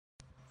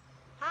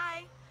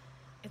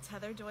it's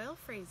Heather Doyle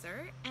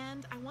Fraser,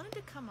 and I wanted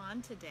to come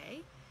on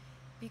today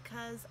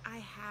because I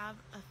have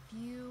a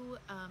few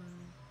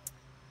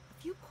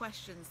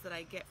questions that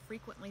I get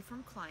frequently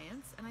from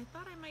clients, and I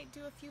thought I might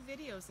do a few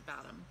videos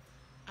about them.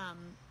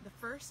 The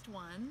first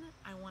one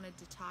I wanted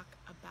to talk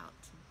about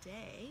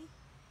today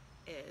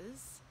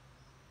is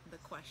the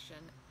question,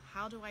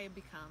 how do I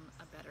become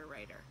a better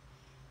writer?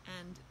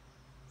 And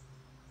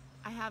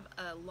I have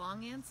a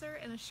long answer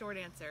and a short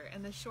answer,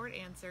 and the short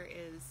answer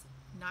is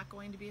not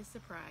going to be a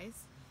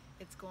surprise.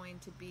 It's going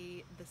to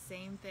be the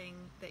same thing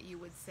that you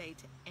would say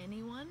to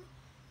anyone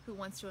who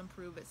wants to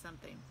improve at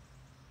something.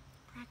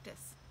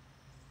 Practice.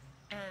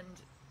 And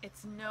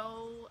it's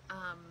no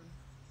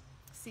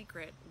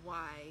secret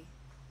why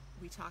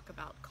we talk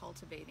about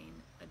cultivating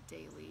a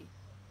daily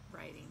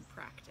writing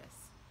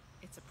practice.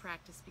 It's a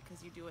practice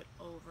because you do it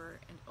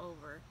over and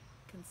over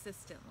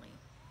consistently.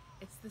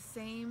 It's the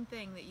same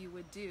thing that you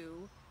would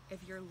do if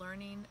you're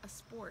learning a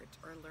sport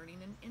or learning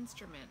an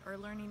instrument or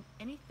learning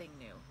anything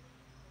new.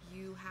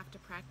 You have to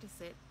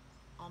practice it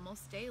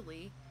almost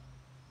daily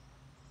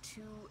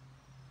to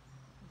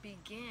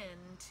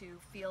begin to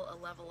feel a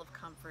level of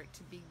comfort,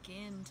 to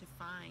begin to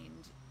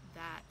find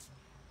that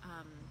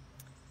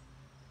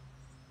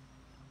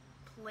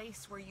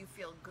place where you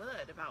feel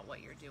good about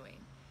what you're doing.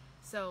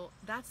 So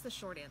that's the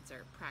short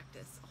answer,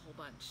 practice a whole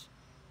bunch.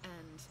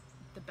 And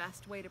the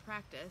best way to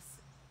practice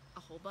a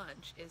whole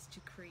bunch is to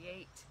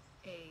create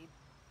a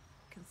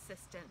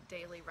consistent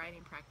daily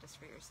writing practice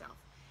for yourself.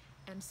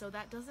 And so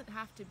that doesn't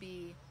have to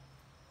be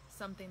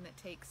something that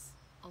takes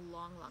a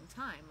long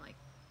time. Like,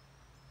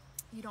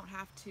 you don't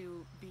have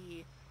to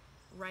be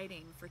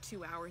writing for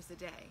 2 hours a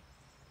day.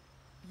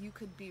 You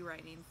could be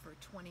writing for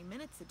 20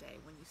 minutes a day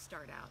when you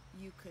start out.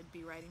 You could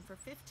be writing for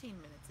 15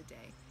 minutes a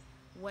day.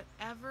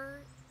 Whatever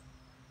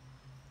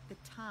the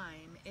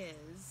time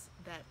is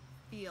that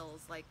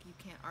feels like you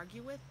can't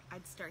argue with,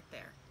 I'd start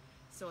there.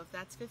 So if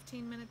that's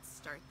 15 minutes,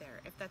 start there.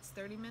 If that's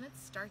 30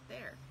 minutes, start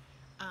there.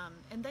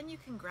 And then you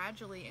can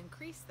gradually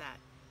increase that.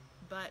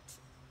 But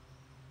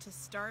to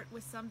start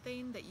with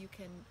something that you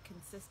can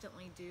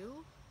consistently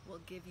do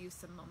will give you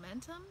some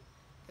momentum,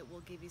 it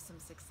will give you some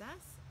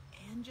success,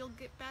 and you'll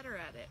get better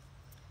at it.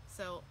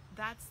 So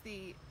that's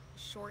the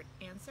short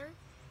answer,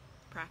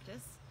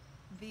 practice.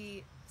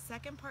 The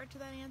second part to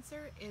that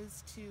answer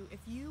is to, if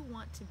you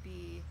want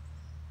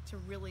to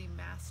really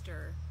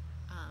master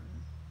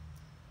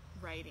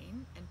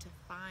writing and to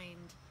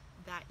find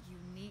that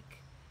unique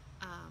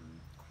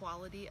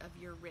quality of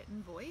your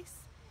written voice,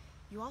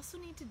 you also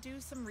need to do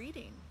some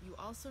reading. You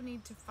also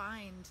need to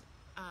find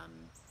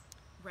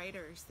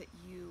writers that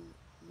you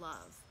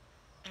love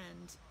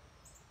and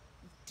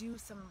do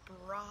some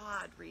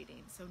broad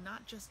reading. So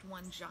not just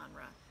one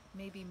genre,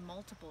 maybe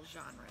multiple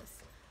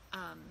genres,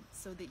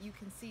 so that you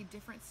can see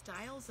different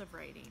styles of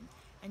writing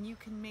and you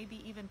can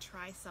maybe even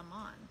try some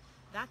on.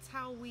 That's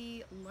how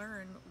we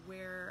learn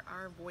where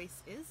our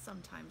voice is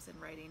sometimes in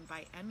writing,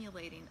 by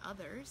emulating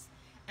others.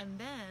 And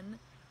then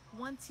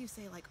once you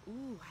say like,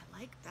 ooh, I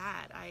like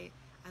that, I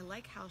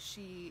like how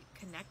she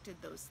connected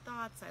those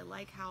thoughts, I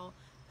like how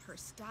her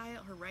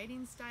style, her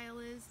writing style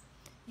is,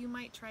 you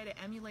might try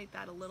to emulate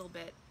that a little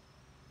bit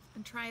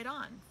and try it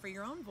on for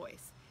your own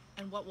voice.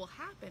 And what will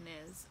happen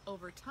is,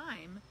 over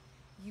time,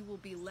 you will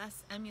be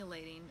less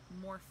emulating,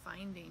 more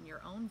finding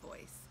your own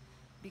voice.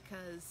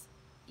 Because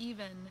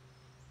even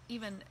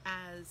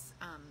as,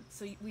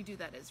 so we do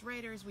that as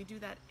writers, we do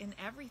that in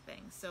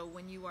everything. So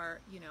when you are,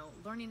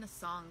 learning a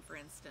song, for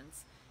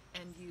instance,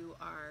 and you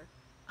are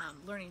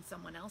learning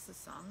someone else's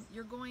song,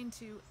 you're going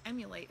to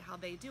emulate how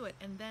they do it.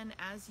 And then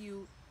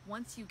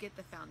once you get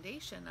the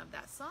foundation of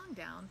that song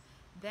down,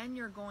 then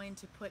you're going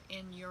to put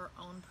in your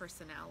own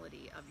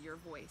personality of your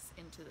voice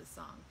into the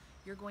song.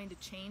 You're going to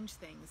change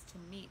things to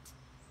meet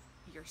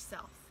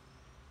yourself.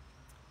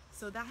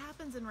 So that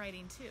happens in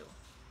writing too.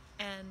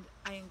 And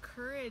I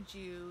encourage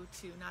you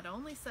to not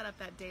only set up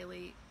that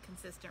daily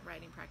consistent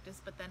writing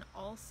practice, but then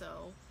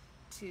also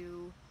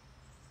to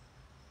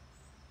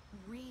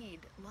read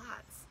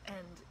lots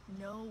and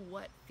know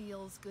what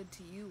feels good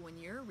to you when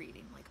you're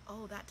reading. Like,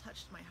 oh, that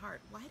touched my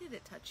heart. Why did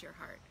it touch your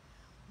heart?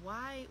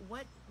 Why?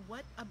 What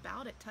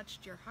about it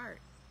touched your heart?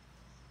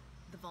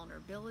 The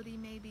vulnerability,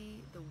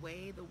 maybe, the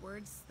way the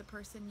words the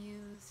person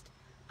used,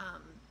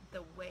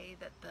 the way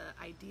that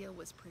the idea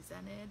was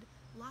presented,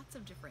 lots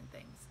of different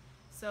things.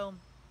 So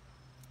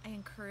I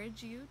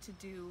encourage you to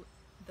do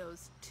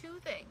those two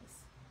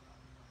things: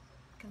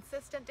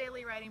 consistent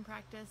daily writing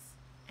practice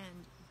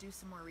and do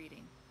some more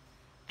reading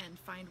and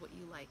find what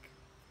you like.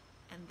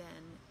 And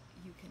then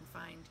you can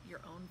find your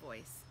own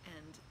voice,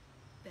 and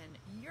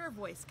then your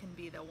voice can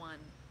be the one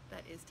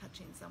that is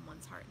touching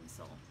someone's heart and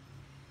soul.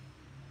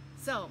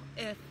 So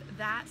if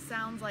that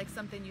sounds like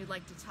something you'd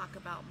like to talk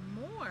about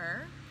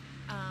more,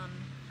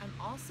 I'm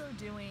also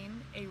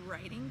doing a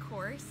writing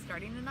course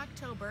starting in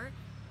October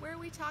where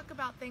we talk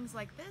about things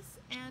like this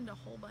and a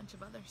whole bunch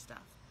of other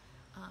stuff.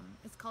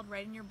 It's called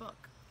Writing Your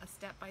Book, a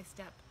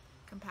step-by-step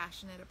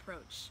compassionate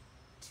approach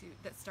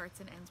that starts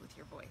and ends with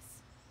your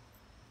voice.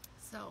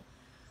 So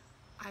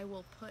I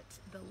will put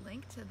the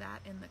link to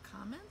that in the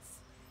comments.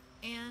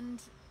 And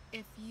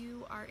if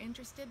you are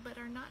interested but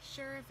are not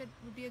sure if it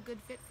would be a good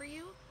fit for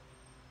you,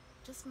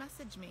 just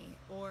message me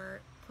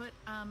or put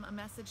a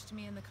message to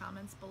me in the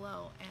comments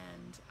below,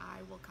 and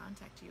I will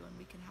contact you and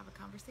we can have a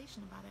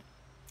conversation about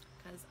it,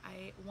 because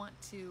I want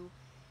to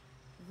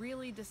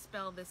really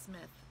dispel this myth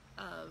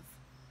of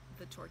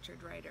the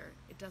tortured writer.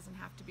 It doesn't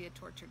have to be a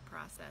tortured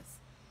process.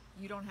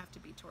 You don't have to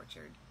be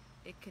tortured.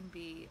 It can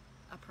be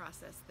a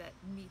process that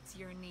meets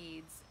your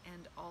needs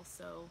and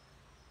also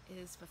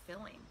is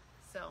fulfilling.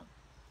 So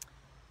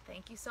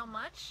thank you so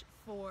much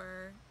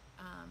for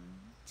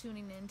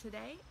tuning in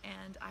today,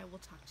 and I will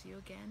talk to you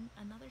again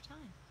another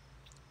time.